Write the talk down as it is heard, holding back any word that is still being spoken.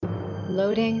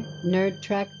Loading Nerd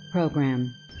Trek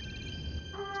program.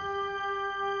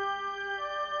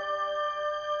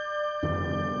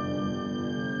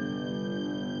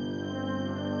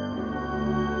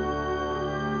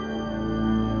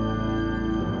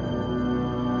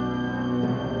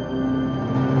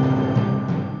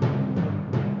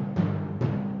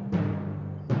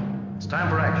 It's time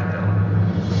for action,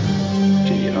 gentlemen.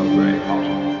 Gee, how very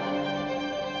awesome.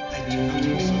 I do not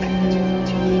expect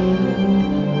to.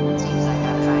 Seems like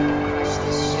I'm trying to crush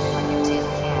this ship like a tin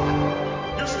can.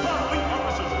 You're Starfleet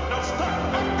officers. Now start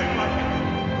acting like it.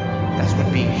 That's what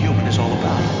being human is all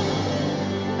about.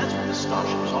 That's what the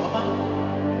starship is all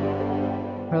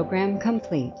about. Program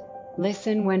complete.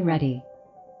 Listen when ready.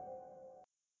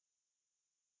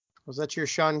 Was that your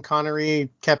Sean Connery,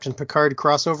 Captain Picard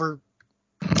crossover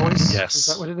voice? Yes. Is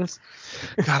that what it is?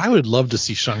 God, I would love to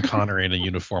see Sean Connery in a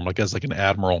uniform, like as like an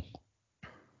admiral,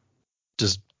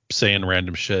 just saying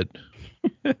random shit.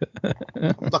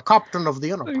 The captain of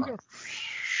the Enterprise.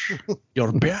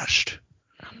 You're best.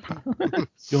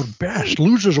 You're best.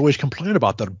 Losers always complain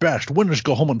about their best. Winners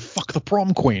go home and fuck the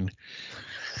prom queen.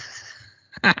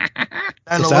 Anna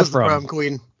What's that was the from? prom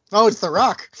queen. Oh, it's The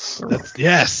Rock.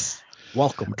 Yes.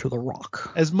 Welcome to the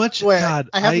Rock. As much Wait, God,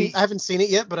 I haven't seen it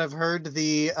yet, but I've heard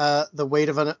the weight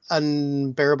of an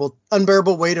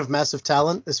unbearable weight of massive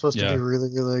talent is supposed to Yeah. be really,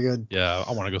 really good. Yeah,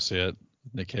 I want to go see it.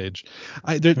 Nick Cage.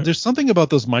 There's something about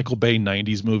those Michael Bay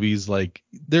 90s movies, like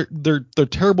they're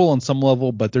terrible on some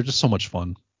level, but they're just so much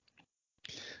fun.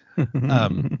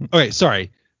 Okay,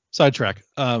 sorry. Sidetrack.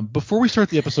 Before we start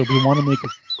the episode, we want to make a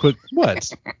quick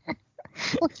what?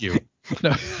 Fuck you.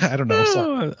 No, I don't know.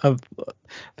 Sorry. I'm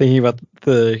thinking about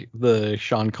the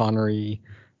Sean Connery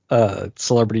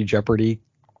Celebrity Jeopardy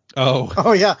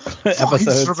Oh, yeah.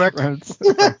 episodes.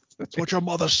 Trebek. that's what your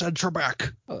mother said,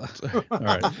 Trebek. All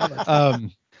right.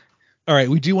 All right.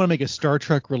 We do want to make a Star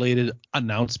Trek related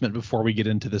announcement before we get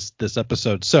into this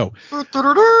episode. So,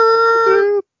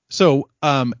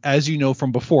 as you know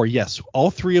from before, yes,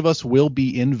 all three of us will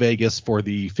be in Vegas for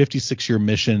the 56-year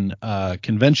mission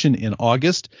convention in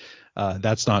August.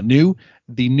 That's not new.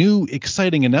 The new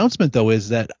exciting announcement, though, is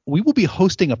that we will be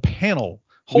hosting a panel.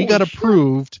 We got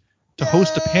approved to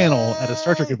host a panel at a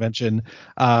Star Trek convention.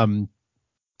 Those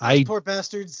poor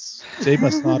bastards. They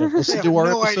must not have They listened have to our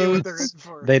no idea what episodes. they're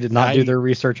in for. They did not do their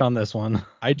research on this one.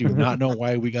 I do not know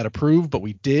why we got approved, but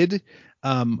we did.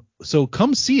 So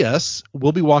come see us.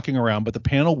 We'll be walking around, but the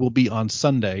panel will be on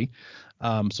Sunday.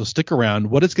 So stick around.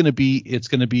 What it's going to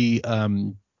be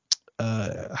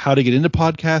how to get into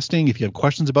podcasting. If you have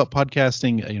questions about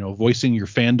podcasting, voicing your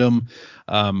fandom,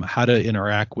 how to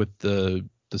interact with the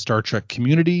Star Trek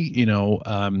community,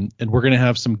 and we're going to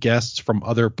have some guests from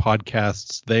other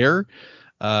podcasts there.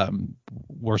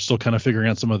 We're still kind of figuring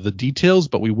out some of the details,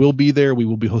 but we will be there. We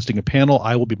will be hosting a panel.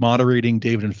 I will be moderating.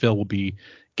 David and Phil will be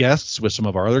guests with some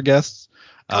of our other guests.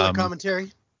 Color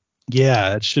commentary.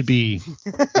 Yeah, it should be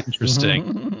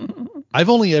interesting. I've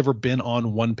only ever been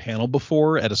on one panel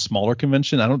before at a smaller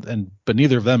convention. But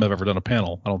neither of them have ever done a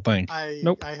panel, I don't think.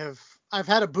 Nope. I've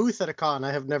had a booth at a con.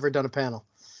 I have never done a panel.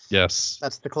 Yes.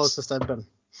 That's the closest I've been.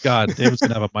 God, David's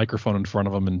gonna have a microphone in front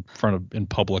of him in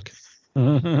public.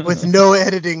 With no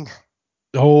editing.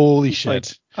 Holy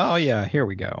shit. Oh yeah, here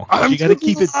we go. You got to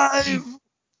keep it. Live.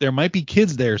 There might be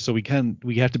kids there, so we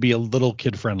have to be a little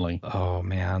kid friendly. Oh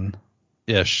man.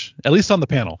 Ish. At least on the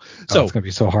panel. Oh, So it's gonna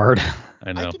be so hard.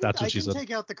 I know that's what she I said. can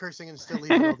take out the cursing and still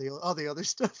leave in all the other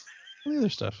stuff. The other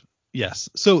stuff. Yes.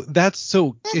 So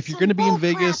if you're going to be in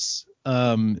Vegas,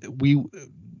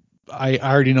 I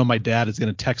already know my dad is going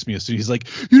to text me as soon. He's like,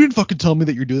 "You didn't fucking tell me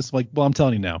that you're doing this." I'm like, "Well, I'm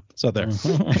telling you now." So there.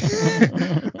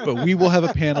 But we will have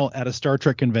a panel at a Star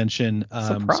Trek convention.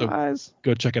 Surprise. So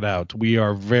go check it out. We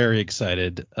are very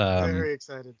excited. Very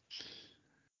excited.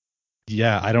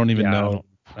 Yeah, I don't even know.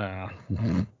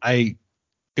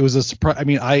 It was a surprise. I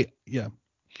mean,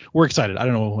 we're excited. I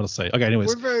don't know what to say. Okay,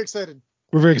 anyways. We're very excited.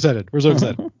 We're very excited. We're so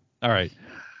excited. All right.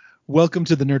 Welcome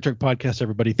to the Nerd Trek Podcast,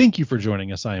 everybody. Thank you for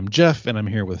joining us. I am Jeff, and I'm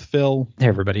here with Phil. Hey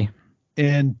everybody.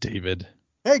 And David.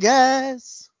 Hey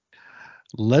guys.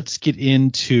 Let's get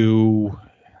into...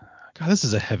 God, this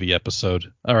is a heavy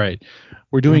episode. All right.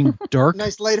 We're doing Dark...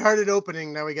 Nice lighthearted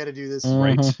opening. Now we got to do this.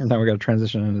 Right. Now we got to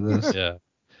transition into this.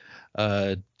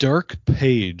 Yeah. Dark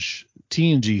Page,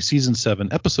 TNG Season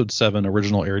 7, Episode 7,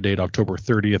 original air date October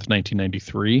 30th,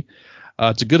 1993.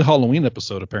 It's a good Halloween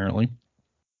episode, apparently.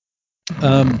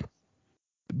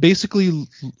 Basically,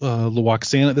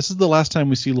 Luoxana, this is the last time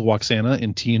we see Luoxana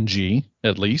in TNG,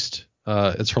 at least.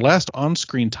 It's her last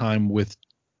on-screen time with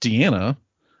Deanna.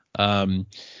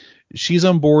 she's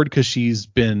on board because she's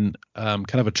been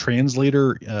kind of a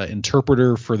translator,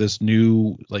 interpreter for this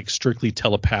new like strictly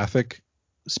telepathic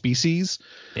species.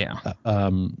 Yeah.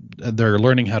 They're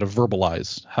learning how to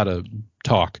verbalize, how to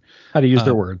talk, How to use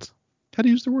their words. how to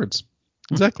use their words.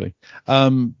 Exactly.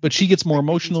 But she gets more Like babies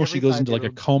emotional. every She goes into like a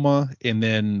 5-year-old. coma, and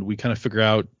then we kind of figure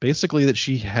out basically that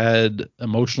she had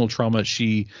emotional trauma.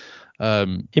 She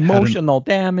Emotional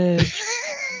damage.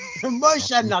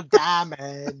 Emotional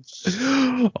damage.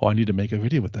 Oh, I need to make a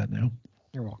video with that now.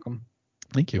 You're welcome.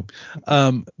 Thank you.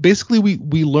 Basically,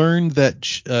 we learned that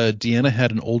Deanna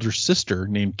had an older sister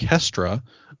named Kestra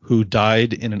who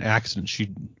died in an accident.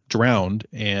 She drowned,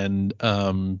 and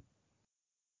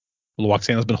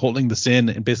Loxana's been holding this in,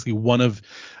 and basically one of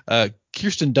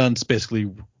Kirsten Dunst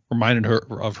basically reminded her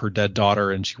of her dead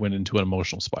daughter, and she went into an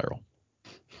emotional spiral.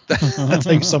 That's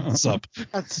how you sum this up.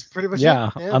 That's pretty much Yeah,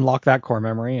 it. unlock that core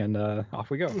memory and off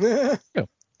we go.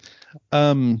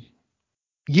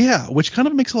 Yeah, which kind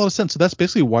of makes a lot of sense. So that's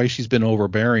basically why she's been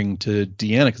overbearing to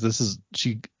Deanna, because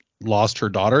she lost her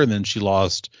daughter, and then she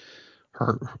lost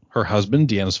her husband,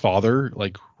 Deanna's father,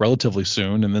 like relatively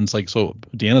soon, and then it's like, so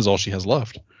Deanna's all she has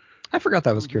left. I forgot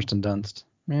that was Kirsten Dunst.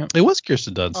 Yeah. It was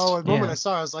Kirsten Dunst. Oh, the moment Yeah. I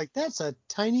saw it, I was like, that's a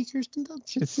tiny Kirsten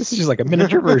Dunst. This is just like a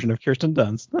miniature version of Kirsten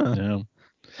Dunst. Huh. Yeah.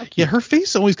 Yeah, her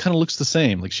face always kind of looks the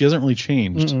same. Like she hasn't really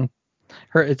changed. Mm-mm.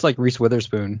 It's like Reese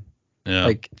Witherspoon. Yeah.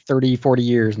 Like 30, 40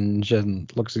 years and she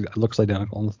looks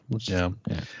identical.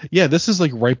 Yeah, this is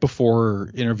like right before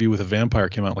her Interview with a Vampire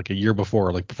came out, like a year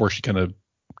before, like before she kind of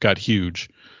got huge.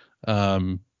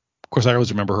 Of course, I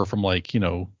always remember her from like,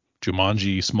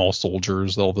 Jumanji, Small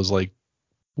Soldiers, all those like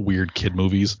weird kid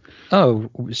movies. Oh,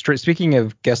 speaking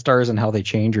of guest stars and how they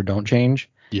change or don't change,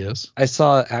 Yes. I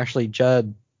saw Ashley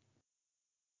Judd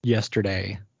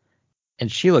yesterday,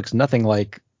 and she looks nothing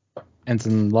like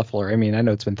Ensign Luffler. I mean, I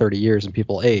know it's been 30 years and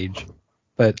people age,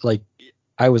 but like,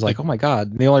 I was like, oh my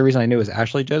God. The only reason I knew it was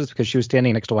Ashley Judd is because she was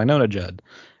standing next to Winona Judd.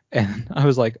 And I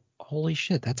was like, holy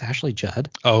shit, that's Ashley Judd.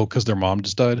 Oh, because their mom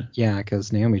just died? Yeah,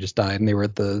 because Naomi just died and they were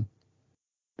at the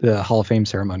Hall of Fame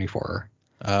ceremony for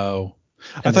her. Oh.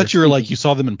 And I thought they're you were like, speaking- you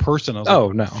saw them in person. I was Oh,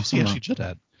 like, no. did you see No. Ashley Judd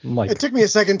at? I'm like, It took me a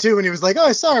second too when he was like, "Oh,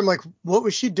 I saw her." I'm like, "What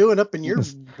was she doing up in your Like,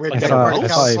 I redneck a saw, part of I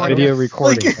saw a California?" video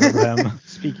recording Like- of them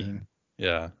speaking.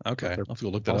 Yeah. Okay. I'll have to go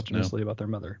look that up now. Posthumously about their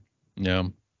mother. Yeah.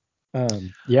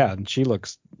 Yeah, and she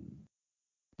looks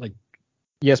like,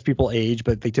 yes, people age,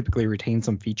 but they typically retain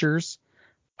some features.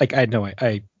 Like I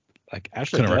like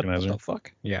Ashley Couldn't Judd. recognize What her. the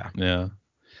fuck? Yeah. Yeah.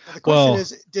 The question Well-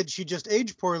 is, did she just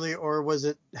age poorly, or was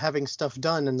it having stuff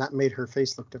done and that made her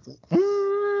face look different?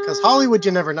 Because Hollywood,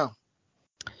 you never know.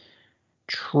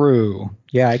 True.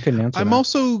 Yeah, I couldn't answer. I'm that.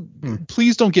 also,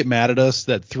 please don't get mad at us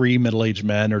that three middle-aged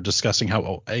men are discussing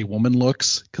how a woman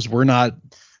looks, because we're not,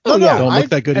 No, don't I- look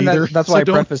that good And either. that's So why I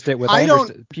don't- prefaced it with I I don't-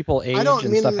 understand people age don't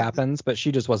and mean stuff that- happens, but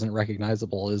she just wasn't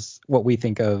recognizable as what we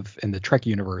think of in the Trek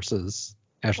universe as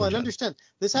Ashley Well, I Judd. understand.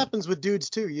 This happens with dudes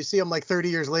too. You see them like 30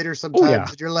 years later sometimes, yeah.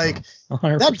 and you're like,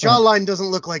 100%. that jawline doesn't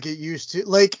look like it used to.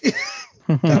 Like,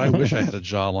 God, I wish I had a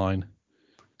jawline.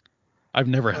 I've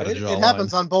never had a it jawline.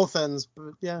 happens on both ends.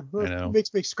 But yeah, I know. it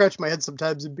makes me scratch my head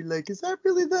sometimes and be like, is that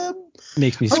really them?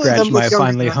 Makes me Only scratch them my look younger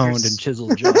finely than honed others. and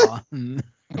chiseled jaw.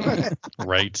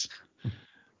 Right.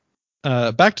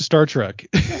 Back to Star Trek.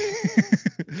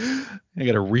 I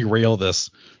gotta re-rail this.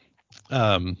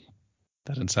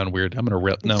 That didn't sound weird. I'm gonna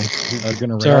rail. No, I was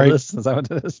gonna rail Sorry. this. Is that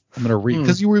what it is? I'm gonna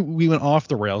because we went off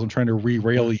the rails. I'm trying to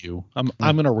re-rail you. I'm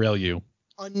gonna rail you.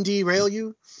 Underail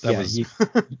you? That Yeah, was.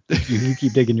 you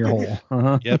keep digging your hole.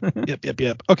 Uh-huh.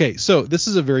 Yep. Okay, so this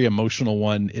is a very emotional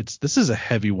one. This is a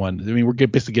heavy one. I mean, we're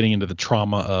basically getting into the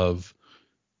trauma of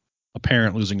a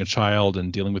parent losing a child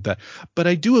and dealing with that. But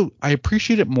I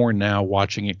appreciate it more now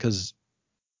watching it because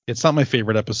it's not my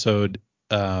favorite episode.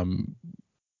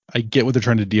 I get what they're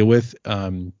trying to deal with.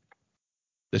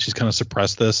 That she's kind of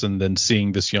suppressed this, and then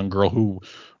seeing this young girl who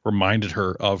reminded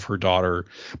her of her daughter.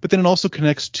 But then it also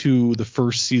connects to the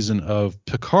first season of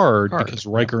Picard because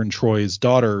Riker and Troy's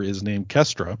daughter is named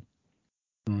Kestra.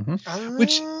 Mm-hmm.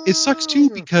 Which it sucks too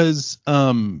because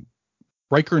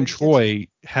Riker and Troy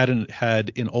had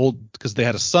an old, because they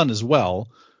had a son as well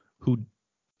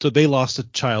so they lost a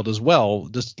child as well,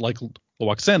 just like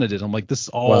Loxana did. I'm like, this is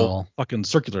all fucking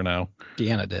circular now.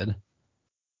 Deanna did.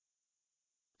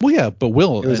 Well, yeah, but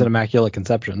Will. It was an immaculate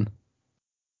conception.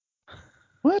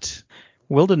 What?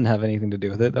 Will didn't have anything to do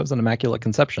with it. That was an immaculate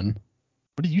conception.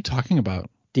 What are you talking about?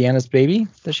 Deanna's baby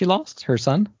that she lost, her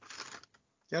son.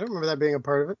 Yeah, I don't remember that being a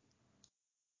part of it.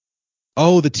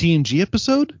 Oh, the TNG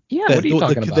episode? Yeah, what are you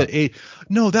talking about?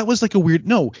 No, that was like a weird.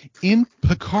 No, in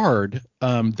Picard,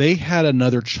 they had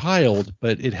another child,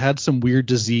 but it had some weird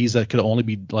disease that could only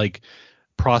be like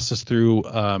processed through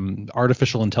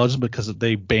artificial intelligence because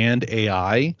they banned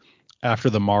AI after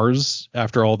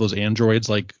all those androids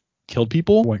like killed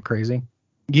people. Went crazy.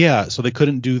 Yeah, so they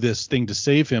couldn't do this thing to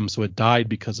save him, so it died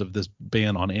because of this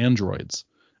ban on androids.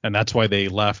 And that's why they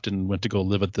left and went to go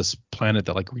live at this planet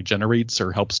that like regenerates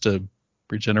or helps to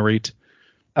regenerate.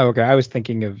 Oh, okay. I was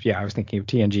thinking of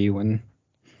TNG when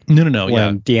No, when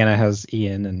yeah. Deanna has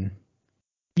Ian and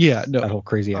Yeah, no. that whole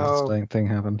crazy ass Oh. thing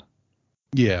happened.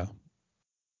 Yeah.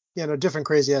 Yeah, no, different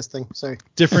crazy ass thing. Sorry.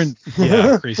 Different,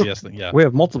 yeah, crazy ass thing. Yeah. We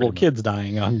have multiple pretty much. kids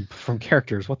dying from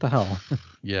characters. What the hell?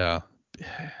 Yeah.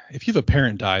 If you have a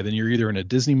parent die, then you're either in a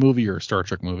Disney movie or a Star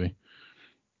Trek movie.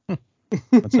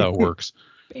 That's how it works.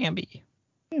 Bambi.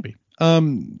 Maybe.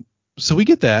 So we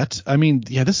get that. I mean,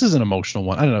 yeah, this is an emotional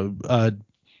one. I don't know.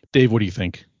 Dave, what do you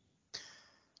think?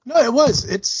 No, it was.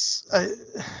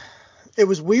 It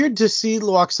was weird to see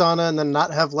Luoxana and then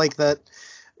not have like that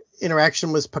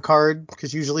interaction with Picard,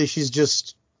 because usually she's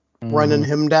just running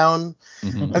him down.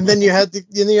 Mhm. And then you had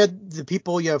the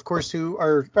people, yeah, of course, who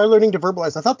are learning to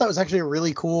verbalize. I thought that was actually a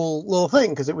really cool little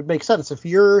thing, because it would make sense if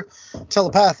you're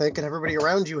telepathic and everybody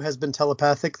around you has been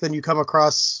telepathic, then you come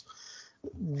across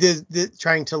the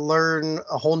trying to learn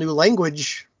a whole new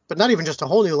language, but not even just a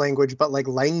whole new language, but like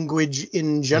language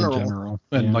in general.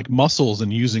 And yeah. like muscles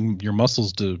and using your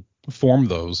muscles to form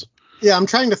those. Yeah, I'm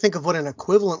trying to think of what an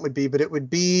equivalent would be, but it would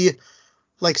be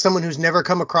like someone who's never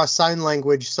come across sign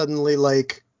language suddenly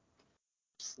like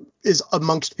is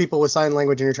amongst people with sign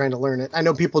language and you're trying to learn it. I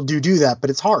know people do that, but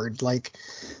it's hard. Like,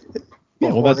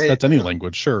 Yeah, well, that's any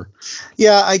language, sure.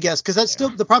 yeah, I guess, because that's still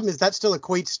the problem is that still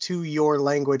equates to your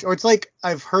language. Or it's like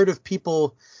I've heard of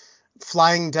people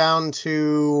flying down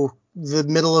to the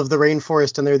middle of the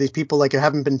rainforest and there are these people like who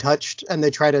haven't been touched and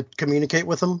they try to communicate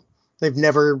with them. They've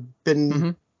never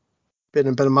been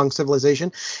among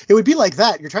civilization. It would be like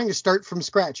that. You're trying to start from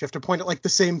scratch. You have to point at like the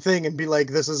same thing and be like,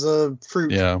 this is a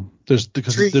fruit. Yeah, there's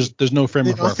no frame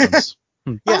You of know? reference.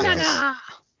 Yeah.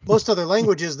 Most other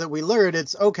languages that we learn,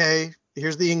 it's okay,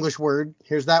 here's the English word,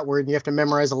 here's that word, and you have to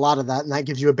memorize a lot of that, and that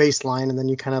gives you a baseline, and then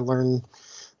you kind of learn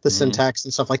the syntax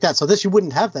and stuff like that. So this, you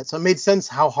wouldn't have that. So it made sense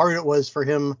how hard it was for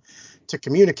him to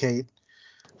communicate.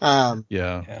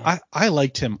 Yeah. I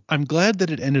liked him. I'm glad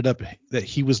that it ended up that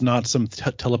he was not some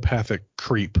telepathic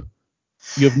creep.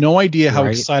 You have no idea how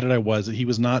Right. excited I was that he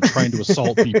was not trying to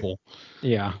assault people.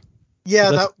 Yeah. Yeah,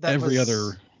 So that's that every was,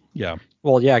 other. Yeah.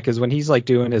 Well, yeah, because when he's like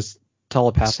doing his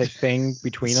telepathic thing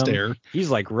between Stare. them, he's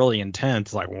like really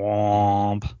intense, like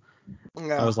womp.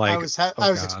 Yeah, I was like, I was oh, I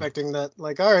was God. expecting that.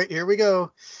 Like, all right, here we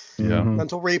go. Yeah. Mhm.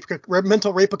 Mental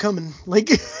rape a coming. Like,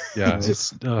 Yeah.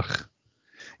 just It's ugh.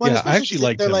 well, Yeah, I especially actually 'cause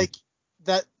liked they're him. like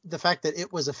that. The fact that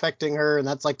it was affecting her, and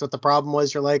that's like what the problem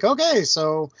was. You're like, okay,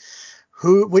 so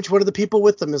which one of the people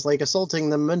with them is like assaulting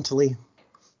them mentally?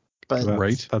 But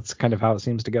Right. That's kind of how it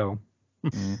seems to go.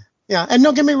 yeah, and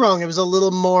don't get me wrong, it was a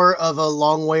little more of a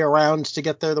long way around to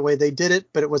get there the way they did it,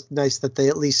 but it was nice that they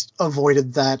at least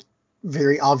avoided that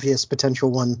very obvious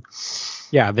potential one.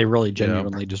 Yeah, they really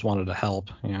genuinely just wanted to help.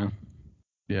 Yeah.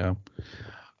 Yeah.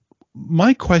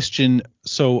 My question,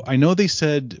 so I know they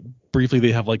said briefly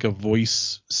they have like a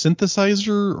voice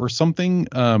synthesizer or something,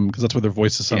 because that's where their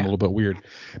voices sound a little bit weird.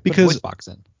 Put Because voice box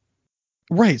in.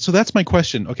 right, so that's my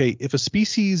question. Okay, if a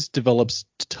species develops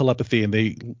telepathy and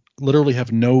they literally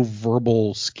have no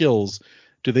verbal skills,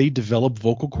 do they develop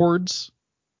vocal cords?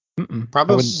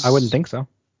 Probably. I wouldn't think so.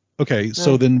 Okay,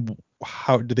 so then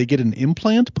how do they get an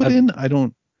implant put in? I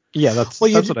don't. Yeah, that's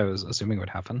Well, what I was assuming would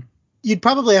happen. You'd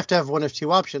probably have to have one of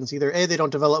two options. Either A, they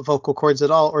don't develop vocal cords at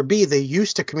all, or B, they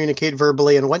used to communicate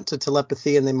verbally and went to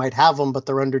telepathy and they might have them, but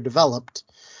they're underdeveloped.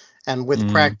 And with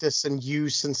practice and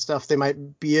use and stuff, they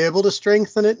might be able to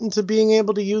strengthen it into being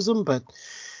able to use them. But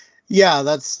yeah,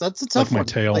 that's a tough Like my one.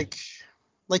 tail.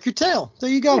 Like your tail. There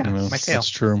you go. You know, my tail. That's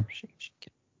true.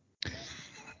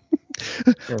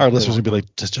 Our listeners would be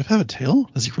like, "Does Jeff have a tail?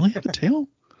 Does he really have a tail?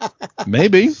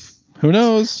 Maybe. Who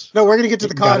knows?" No, we're gonna get to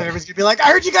the con and everybody's gonna be like, "I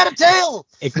heard you got a tail."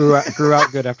 It grew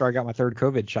out good after I got my third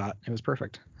COVID shot. It was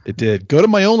perfect. It did. Go to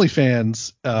my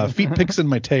OnlyFans. Feet pics in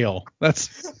my tail.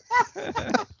 That's.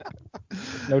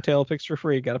 No tail pics for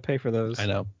free. Got to pay for those. I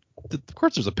know. Of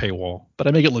course, there's a paywall, but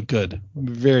I make it look good.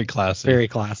 Very classy. Very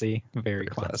classy. Very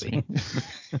classy.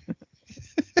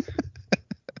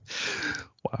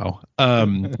 Wow.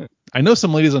 I know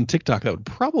some ladies on TikTok that would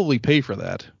probably pay for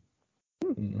that.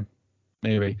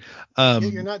 Maybe.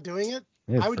 You're not doing it.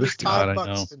 Yeah, I would give thirsty. God, I $5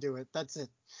 know. to do it. That's it.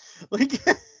 Like,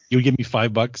 You would give me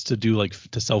 $5 to do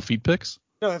to sell feet pics?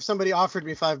 No, if somebody offered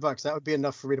me $5, that would be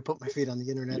enough for me to put my feet on the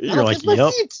internet. You're I don't like, kiss my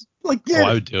yep. feet. Like, Oh,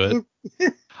 I would do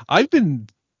it. I've been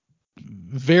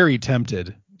very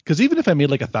tempted because even if I made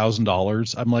like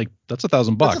 $1,000, I'm like, that's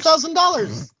 $1,000. That's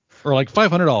 $1,000. Or like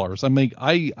 $500. I'm like,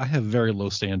 I have very low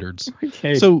standards.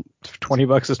 Okay, So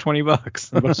 $20 is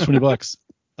 $20.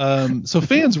 $20. So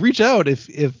fans, reach out if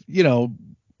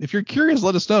you're curious,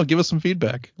 let us know. Give us some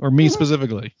feedback, or me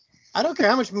specifically. I don't care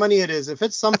how much money it is. If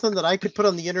it's something that I could put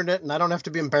on the internet and I don't have to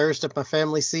be embarrassed if my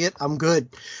family see it, I'm good.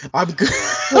 I'm good.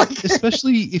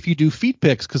 Especially if you do feet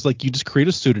pics, because like you just create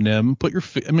a pseudonym, put your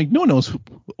feet. I mean, no one knows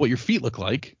what your feet look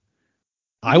like.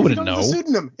 I wouldn't know. It's a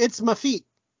pseudonym. It's my feet.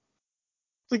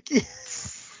 Like,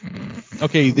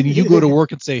 okay, then you go to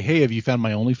work and say, "Hey, have you found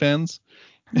my OnlyFans?"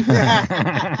 You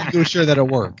go share that at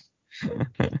work.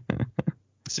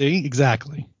 See,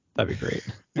 exactly. That'd be great.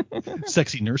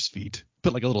 Sexy nurse feet.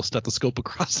 Put like a little stethoscope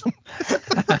across them.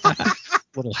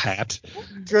 Little hat.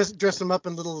 Dress them up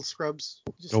in little scrubs.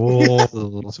 Just, Oh,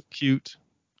 so cute.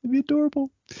 It'd be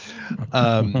adorable.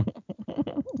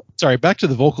 Sorry, back to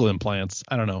the vocal implants.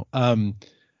 I don't know.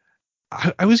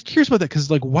 I was curious about that because,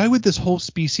 like, why would this whole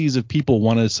species of people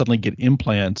want to suddenly get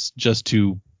implants just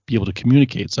to be able to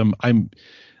communicate? So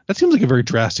that seems like a very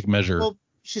drastic measure. well,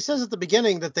 she says at the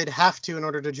beginning that they'd have to in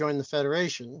order to join the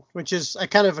Federation, which is I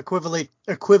kind of equivalent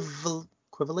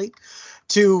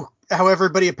to how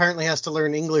everybody apparently has to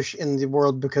learn English in the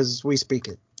world because we speak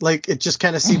it. Like, it just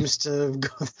kind of seems to go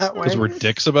that way. Because we're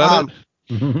dicks about it?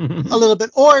 A little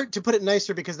bit. Or to put it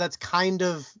nicer, because that's kind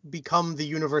of become the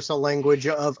universal language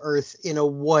of Earth in a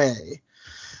way.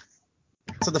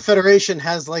 So the Federation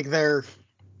has like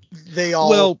they all...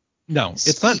 Well, no,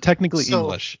 it's not speak. technically So-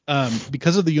 English.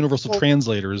 Because of the universal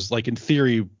translators, like in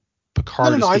theory,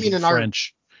 Picard No, I is mean speaking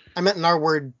French. I meant in our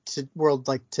world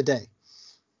like today.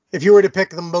 If you were to pick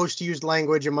the most used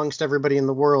language amongst everybody in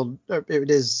the world,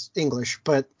 it is English.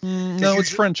 But No, it's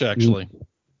French actually.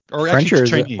 Or French actually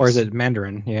or Chinese. is it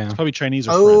Mandarin? Yeah. It's probably Chinese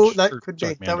or French. that Or, could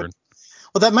sorry, be. Mandarin.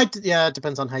 That might. Yeah, it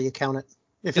depends on how you count it.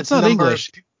 If It's not number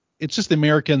English. It's just the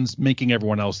Americans making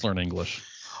everyone else learn English.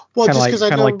 Well, Kind just of because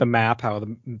I know. like the map, how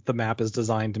the map is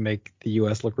designed to make the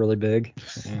U.S. look really big.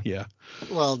 Yeah.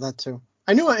 Well, that too.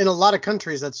 I knew in a lot of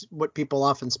countries that's what people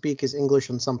often speak is English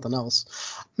and something else.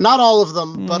 Not all of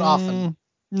them, but often.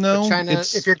 No, But China,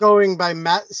 if you're going by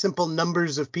simple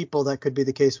numbers of people, that could be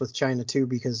the case with China too,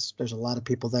 because there's a lot of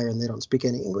people there and they don't speak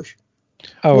any English.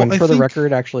 Oh, Well, and I for the think-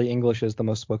 record, actually, English is the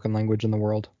most spoken language in the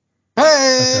world.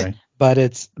 Hey! Okay. But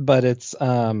it's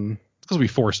Because we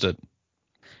forced it.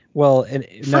 well, no,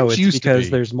 French it's used to because be.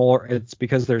 there's more. It's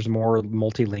because there's more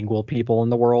multilingual people in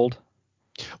the world.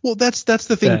 Well, that's the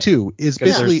thing That- too. Is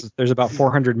Because basically there's about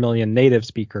 400 million native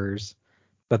speakers,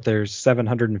 but there's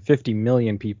 750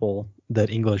 million people that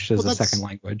English is Well, a that's- second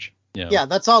language. Yeah,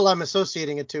 that's all I'm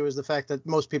associating it to is the fact that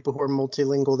most people who are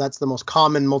multilingual, that's the most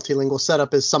common multilingual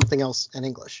setup is something else in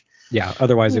English. Yeah,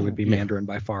 otherwise it would be Mandarin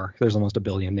by far. There's almost 1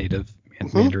 billion native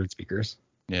Mandarin speakers.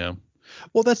 Yeah.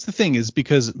 Well, that's the thing is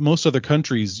because most other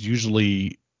countries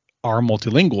usually are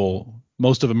multilingual.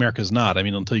 Most of America's not. I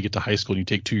mean, until you get to high school and you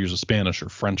take 2 years of Spanish or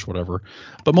French, whatever.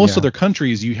 But most Yeah. other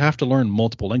countries, you have to learn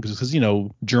multiple languages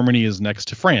because, Germany is next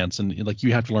to France and like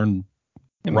you have to learn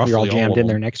roughly You're all jammed of in them.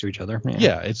 there next to each other.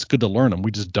 Yeah, it's good to learn them. We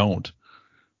just don't.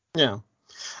 Yeah.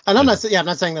 And I'm not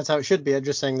saying that's how it should be. I'm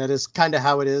just saying that is kind of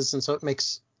how it is. And so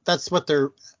that's what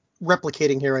they're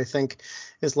replicating here, I think,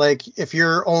 is like, if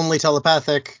you're only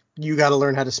telepathic, you got to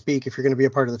learn how to speak if you're going to be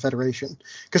a part of the Federation,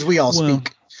 because we all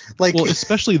speak. Like, Well,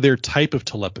 especially their type of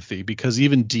telepathy, because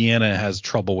even Deanna has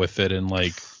trouble with it, and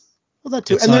like, well, that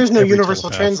too. it's And not there's no every universal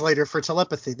telepath. translator for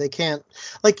telepathy. They can't,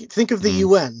 like, think of the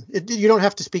UN. You don't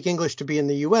have to speak English to be in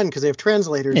the UN because they have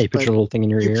translators. Yeah, you put but your little thing in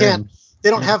your you ear. can't. They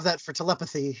don't have that for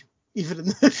telepathy even in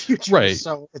the future. Right.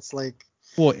 So it's like,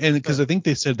 well, and because I think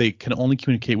they said they can only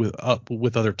communicate with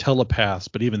other telepaths,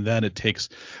 but even then it takes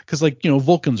because like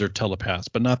Vulcans are telepaths,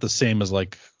 but not the same as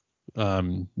like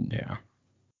Yeah.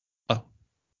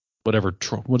 Whatever.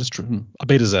 What is a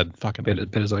Beta Z? Fucking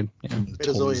Betazoid. Yeah.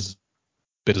 Betazoid.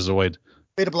 Betazoid.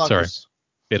 Beta blockers. Sorry.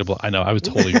 Beta block. I know. I was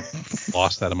totally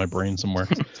lost that in my brain somewhere.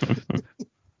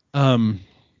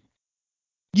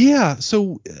 Yeah.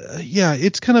 So yeah,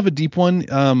 it's kind of a deep one.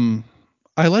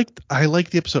 I like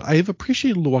the episode. I've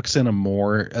appreciated Luoxana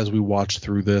more as we watch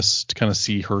through this to kind of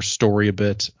see her story a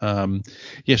bit.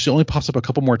 Yeah, she only pops up a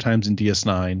couple more times in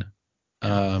DS9.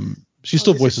 She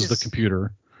still voices the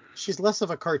computer. She's less of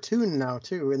a cartoon now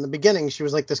too. In the beginning, she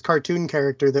was like this cartoon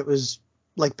character that was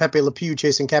like Pepe Le Pew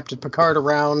chasing Captain Picard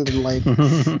around and like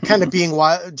kind of being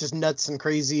wild, just nuts and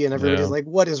crazy. And everybody's like,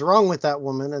 "What is wrong with that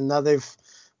woman?" And now they've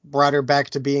brought her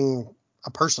back to being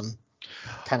a person.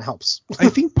 Kind of helps. I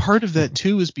think part of that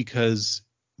too is because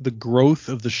the growth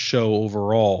of the show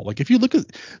overall. Like if you look at,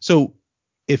 so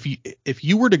if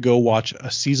you were to go watch a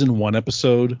season 1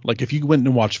 episode, like if you went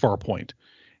and watched Farpoint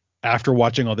after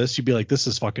watching all this, you'd be like, this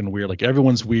is fucking weird. Like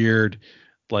everyone's weird.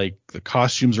 Like the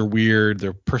costumes are weird.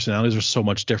 Their personalities are so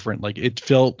much different. Like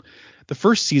the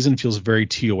first season feels very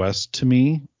TOS to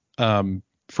me,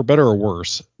 for better or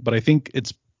worse. But I think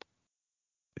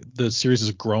the series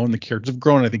has grown, the characters have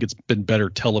grown. I think it's been better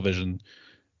television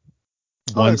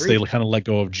once they kind of let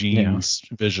go of Gene's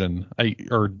vision,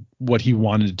 or what he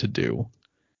wanted to do.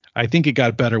 I think it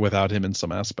got better without him in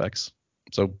some aspects.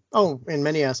 So in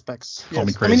many aspects. Call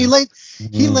me Yes. I mean,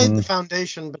 crazy. he laid the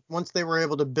foundation, but once they were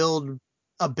able to build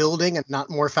a building and not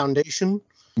more foundation,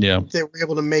 they were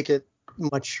able to make it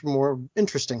much more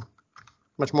interesting,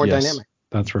 much more dynamic.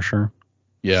 That's for sure.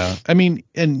 Yeah. I mean,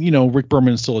 and Rick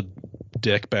Berman is still a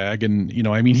dickbag, and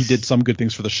I mean, he did some good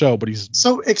things for the show, but he's...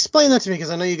 So explain that to me, because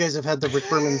I know you guys have had the Rick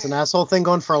Berman's an asshole thing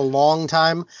going for a long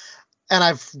time, and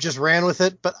I've just ran with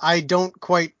it, but I don't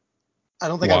think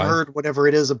I've heard whatever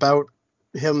it is about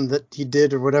him that he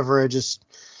did or whatever. I just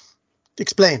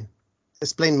explain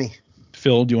me.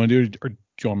 Phil, do you want to do it, or do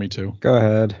you want me to? Go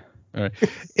ahead. All right.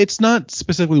 It's not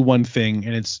specifically one thing,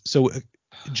 and it's so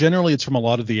generally it's from a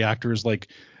lot of the actors, like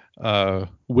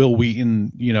Will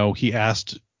Wheaton. He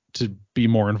asked to be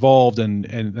more involved,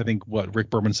 and I think what Rick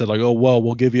Berman said, like, oh well,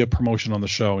 we'll give you a promotion on the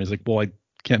show. And he's like, well, I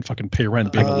can't fucking pay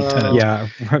rent being a lieutenant. Yeah.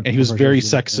 And he was very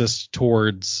sexist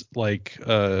towards like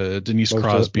Denise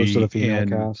Crosby most of the female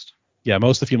cast. Yeah,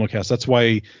 most of the female cast. That's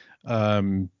why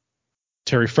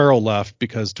Terry Farrell left,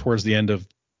 because towards the end of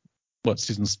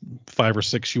seasons 5 or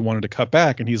 6 she wanted to cut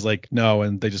back, and he's like, no,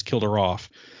 and they just killed her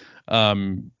off.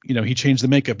 He changed the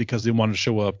makeup because they wanted to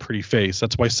show a pretty face.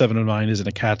 That's why 709 is in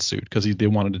a cat suit, because they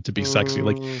wanted it to be sexy,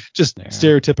 like just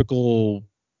stereotypical,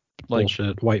 like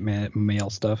bullshit white male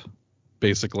stuff,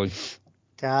 basically.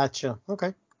 Gotcha.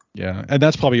 Okay. Yeah, and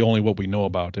that's probably only what we know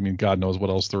about. I mean, God knows what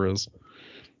else there is.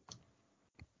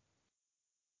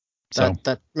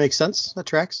 That makes sense. That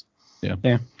tracks.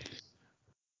 Yeah.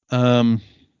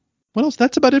 What else?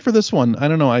 That's about it for this one. I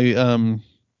don't know.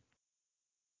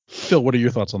 Phil, what are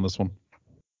your thoughts on this one?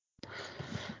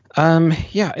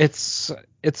 Yeah, it's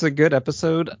a good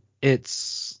episode.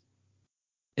 It's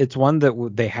one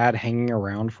that they had hanging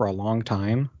around for a long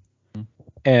time,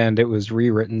 and it was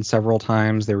rewritten several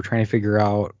times. They were trying to figure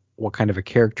out what kind of a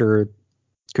character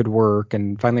could work,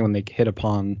 and finally when they hit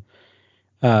upon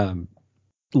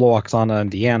Loaxana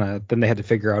and Deanna, then they had to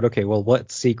figure out, okay, well,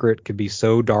 what secret could be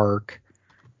so dark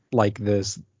like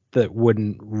this that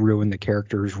wouldn't ruin the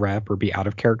character's rep or be out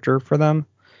of character for them.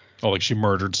 Oh, like she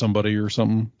murdered somebody or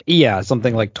something? Yeah,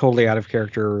 something like totally out of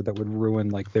character that would ruin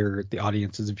like the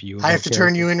audience's view of I have to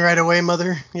turn you in right away,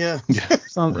 mother. Yeah.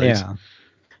 Yeah.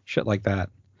 Shit like that.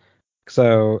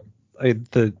 So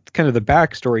the kind of the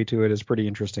backstory to it is pretty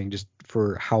interesting, just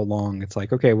for how long it's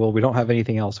like, okay, well, we don't have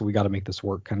anything else, so we got to make this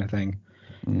work, kind of thing.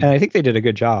 And I think they did a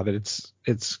good job. It's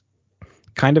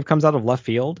kind of comes out of left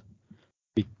field,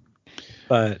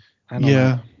 but I don't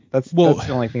know. That's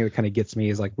the only thing that kind of gets me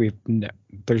is like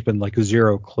there's been like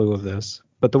zero clue of this,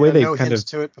 but the way they kind of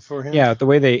to it beforehand. Yeah, the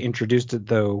way they introduced it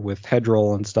though with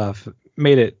Hedril and stuff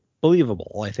made it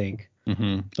believable, I think.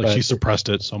 Mm-hmm. Like she suppressed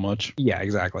it so much. Yeah,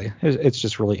 exactly. It's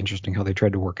just really interesting how they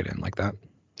tried to work it in like that.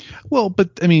 Well, but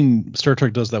I mean, Star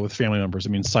Trek does that with family members. I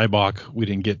mean, Cybok we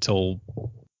didn't get till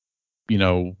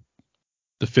the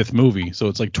 5th movie, so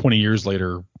it's like 20 years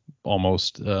later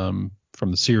almost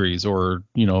from the series, or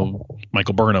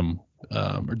Michael Burnham,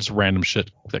 or just random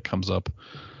shit that comes up.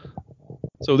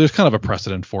 So there's kind of a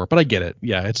precedent for it, but I get it.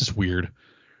 Yeah, it's just weird.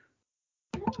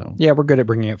 So. Yeah, we're good at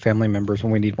bringing up family members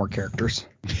when we need more characters.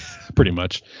 Pretty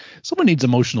much. Someone needs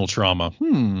emotional trauma.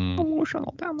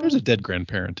 Emotional trauma. There's a dead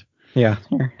grandparent. Yeah,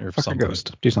 or fuck a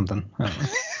ghost. Do something.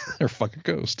 Or fuck a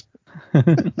ghost.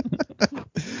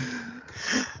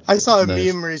 I saw a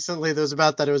meme recently that was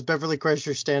about that. It was Beverly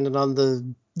Crusher standing on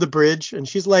the bridge, and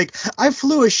she's like, I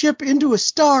flew a ship into a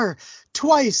star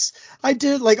twice. I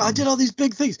did all these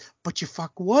big things, but you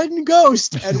fuck one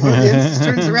ghost. And when Ince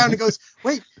turns around and goes,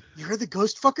 wait, you're the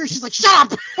ghost fucker? She's like,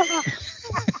 shut up!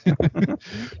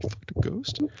 Fucked a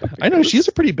ghost? I know, she's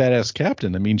a pretty badass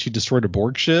captain. I mean, she destroyed a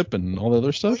Borg ship and all the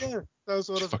other stuff. Oh, yeah. That was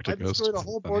one of I destroyed a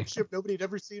whole Borg ship nobody had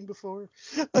ever seen before.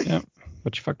 Yeah,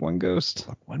 but you fuck one ghost.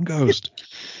 Fuck one ghost.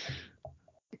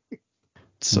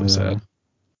 It's so sad.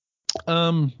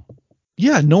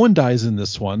 Yeah, no one dies in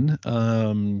this one.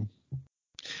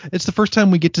 It's the first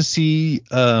time we get to see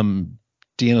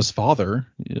Deanna's father,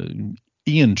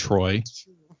 Ian Troy.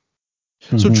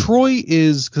 So Mhm. Troy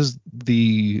is, because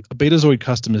the Betazoid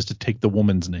custom is to take the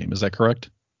woman's name. Is that correct?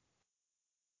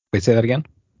 Wait, say that again?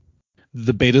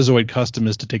 The Betazoid custom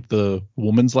is to take the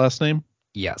woman's last name?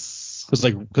 Yes.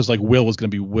 Because Will was going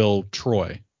to be Will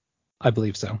Troy, I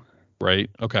believe so. right?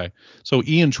 Okay. So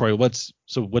Ian Troy, what's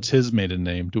his maiden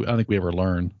name? I don't think we ever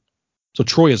learn. So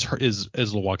Troy is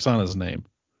Lwaxana's name,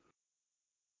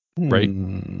 right?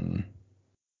 I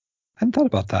hadn't thought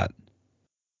about that.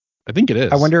 I think it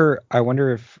is. I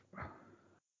wonder if.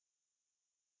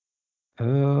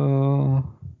 Oh.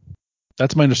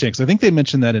 That's my understanding. Because I think they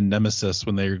mentioned that in Nemesis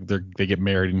when they get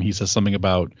married, and he says something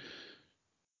about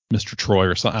Mr. Troy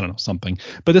or something. I don't know, something.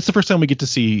 But it's the first time we get to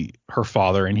see her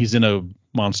father, and he's in a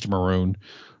monster maroon.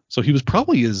 So he was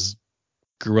probably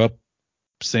grew up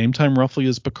same time roughly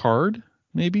as Picard,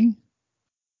 maybe. I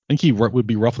think he would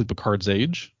be roughly Picard's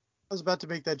age. I was about to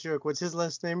make that joke. What's his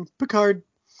last name? Picard.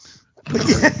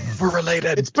 We're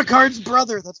related. It's Picard's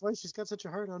brother. That's why she's got such a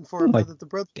hard on for him. Oh my- Now that the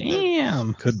brother.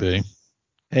 Damn. Could be.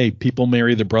 Hey, people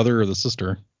marry the brother or the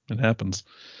sister. It happens.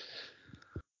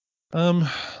 So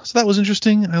that was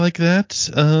interesting. I like that.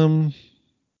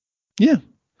 Yeah.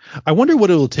 I wonder what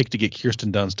it will take to get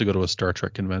Kirsten Dunst to go to a Star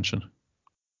Trek convention.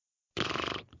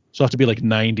 She'll have to be like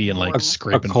 90 and like A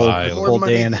scraping cold, by. More cold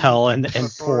money day in than hell and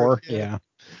before, poor. Yeah.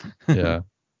 Yeah.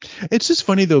 It's just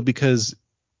funny though, because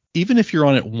even if you're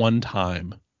on it one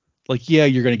time, like, yeah,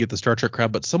 you're going to get the Star Trek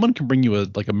crowd, but someone can bring you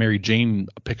a Mary Jane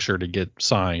picture to get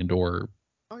signed, or,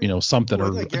 something,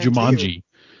 Would, or I a guarantee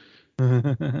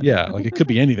Jumanji. Yeah. Like it could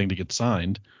be anything to get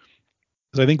signed.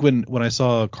 Because I think when I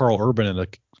saw Carl Urban at a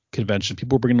convention,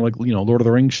 people were bringing like, Lord of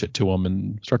the Rings shit to him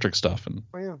and Star Trek stuff. And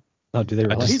Oh, yeah. Oh, do they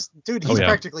really? just- He's yeah.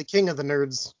 practically king of the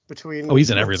nerds between he's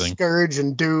in everything. Scourge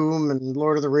and Doom and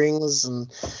Lord of the Rings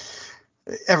and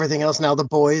everything else now. The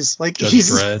Boys, like Judge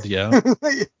he's Dredd, yeah,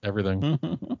 everything.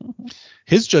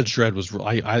 His Judge Dredd was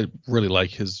I really like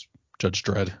his Judge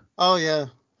Dredd. Oh yeah,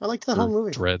 I liked that Or whole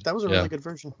movie. Dredd, That was a yeah. really good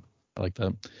version. I like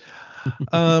that.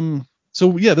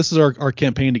 So yeah, this is our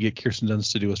campaign to get Kirsten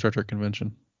Dunst to do a Star Trek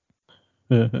convention.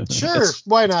 Sure,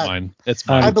 why not? Mine. It's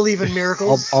mine. I believe in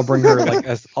miracles. I'll bring her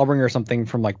I'll bring her something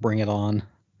from like Bring It On.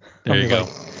 There you go.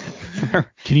 Like,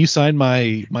 Can you sign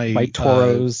my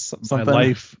Toros my something?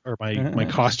 life or my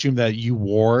costume that you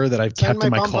wore that I've Sign kept in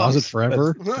my pom-poms. closet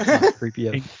forever? That's creepy.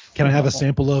 Hey, can I have a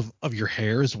sample of your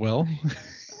hair as well?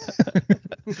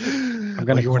 I'm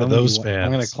gonna you're one of clone those you. fans.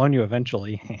 I'm gonna clone you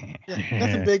eventually. Yeah,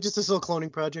 nothing big, just this little cloning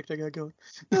project I got going.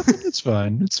 It's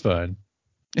fine. It's fine.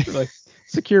 Like,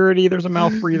 security, there's a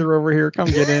mouth breather over here. Come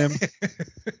get him.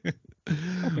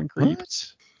 Fucking creep.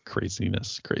 What?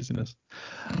 Craziness.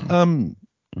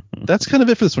 That's kind of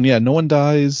it for this one. Yeah, no one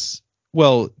dies.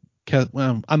 Well,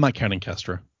 I'm not counting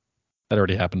Kestra. That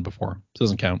already happened before. So it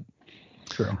doesn't count.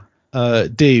 True.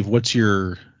 Dave, what's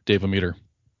your Dave-o-meter?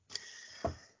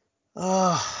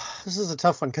 This is a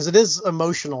tough one because it is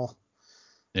emotional.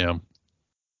 Yeah.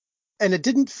 And it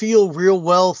didn't feel real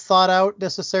well thought out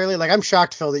necessarily. Like, I'm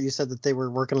shocked, Phil, that you said that they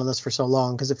were working on this for so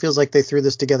long, because it feels like they threw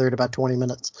this together in about 20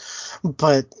 minutes.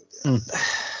 But I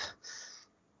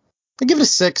give it a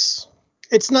 6.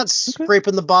 It's not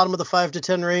scraping the bottom of the 5 to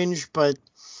 10 range, but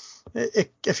I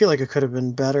feel like it could have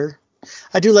been better.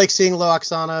 I do like seeing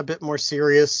Lwaxana a bit more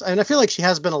serious, and I feel like she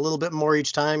has been a little bit more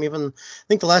each time. Even I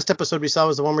think the last episode we saw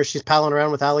was the one where she's palling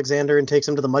around with Alexander and takes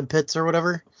him to the mud pits or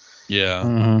whatever.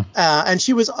 Yeah. And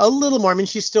she was a little more. I mean,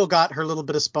 she's still got her little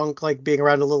bit of spunk, like being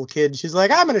around a little kid. She's like,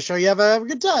 I'm going to show you have a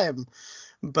good time.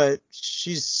 But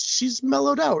she's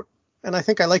mellowed out, and I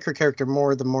think I like her character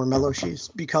more the more mellow she's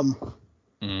become.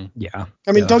 Yeah.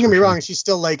 I mean, Yeah, don't get me for wrong. sure. She's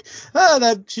still like,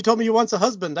 that she told me you want a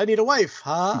husband. I need a wife.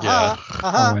 Yeah.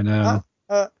 I know.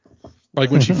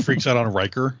 Like when she freaks out on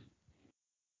Riker.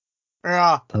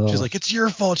 Yeah. She's like, it's your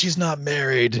fault she's not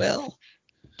married. Well,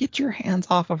 get your hands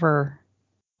off of her.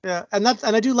 Yeah, and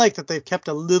I do like that they've kept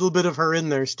a little bit of her in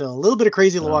there still. A little bit of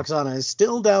crazy Lwaxana is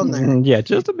still down there. Yeah,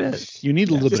 just a bit. You need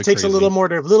a little bit Just of takes crazy. a little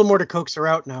more to coax her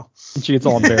out now. And she gets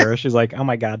all embarrassed. She's like, oh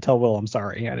my God, tell Will I'm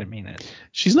sorry. I didn't mean it.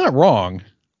 She's not wrong.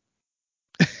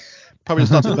 Probably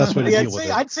just not the best way to Yeah, deal with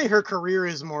it. I'd say her career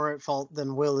is more at fault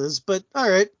than Will is, but all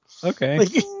right. Okay.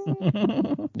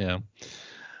 Like, Yeah.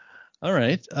 All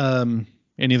right.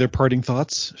 Any other parting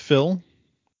thoughts, Phil?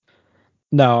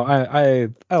 No, I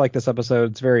like this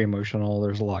episode. It's very emotional.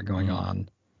 There's a lot going on.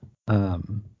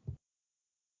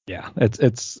 Yeah,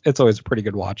 it's always a pretty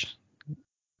good watch.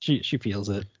 She feels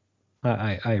it.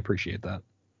 I appreciate that.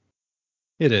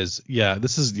 It is. Yeah,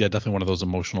 this is definitely one of those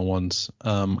emotional ones.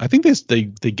 I think they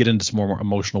get into some more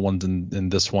emotional ones in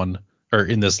this one, or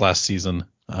in this last season.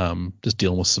 Just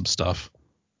dealing with some stuff.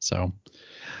 So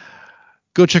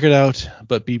go check it out,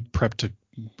 but be prepped to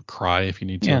cry if you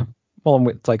need to. Yeah. Well, and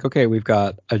it's like, okay, we've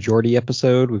got a Geordie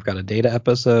episode, we've got a Data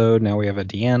episode, now we have a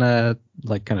Deanna,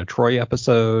 like kind of Troy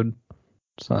episode.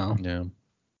 So Yeah.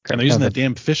 And they're using that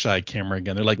damn fisheye camera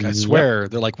again. They're like, I swear,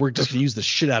 they're like, we're just gonna use the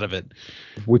shit out of it.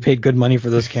 We paid good money for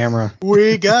this camera.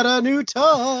 We got a new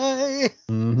toy.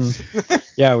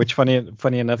 Yeah, which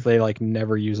funny enough, they like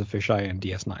never use a fisheye in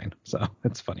DS9, so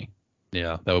it's funny.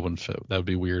 Yeah, that wouldn't fit. That would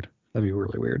be weird. That'd be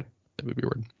really weird. That would be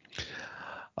weird.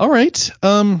 All right,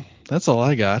 that's all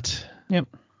I got. Yep.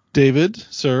 David,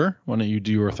 sir, why don't you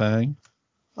do your thing?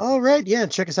 All right, yeah,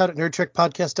 check us out at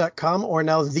nerdtrekpodcast.com or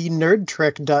now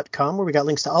thenerdtrek.com, where we got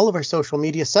links to all of our social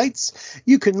media sites.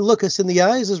 You can look us in the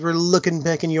eyes as we're looking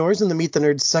back in yours in the Meet the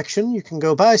Nerds section. You can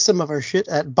go buy some of our shit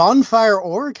at Bonfire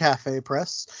or Cafe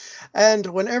Press. And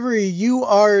whenever you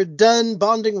are done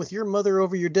bonding with your mother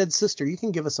over your dead sister, you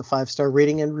can give us a 5-star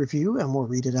rating and review, and we'll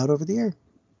read it out over the air.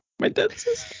 My dead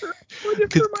sister. Why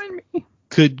did you remind me?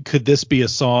 Could this be a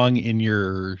song in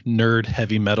your nerd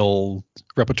heavy metal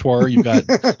repertoire? You've got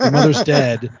your mother's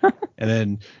dead, and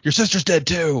then your sister's dead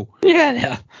too.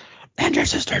 Yeah. And your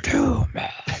sister too.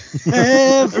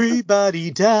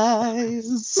 Everybody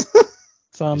dies.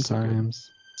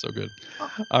 Sometimes. So good.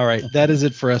 All right, that is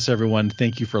it for us, everyone.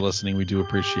 Thank you for listening. We do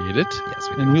appreciate it. Yes,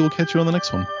 we do. And we will catch you on the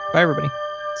next one. Bye, everybody.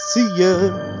 See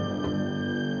ya.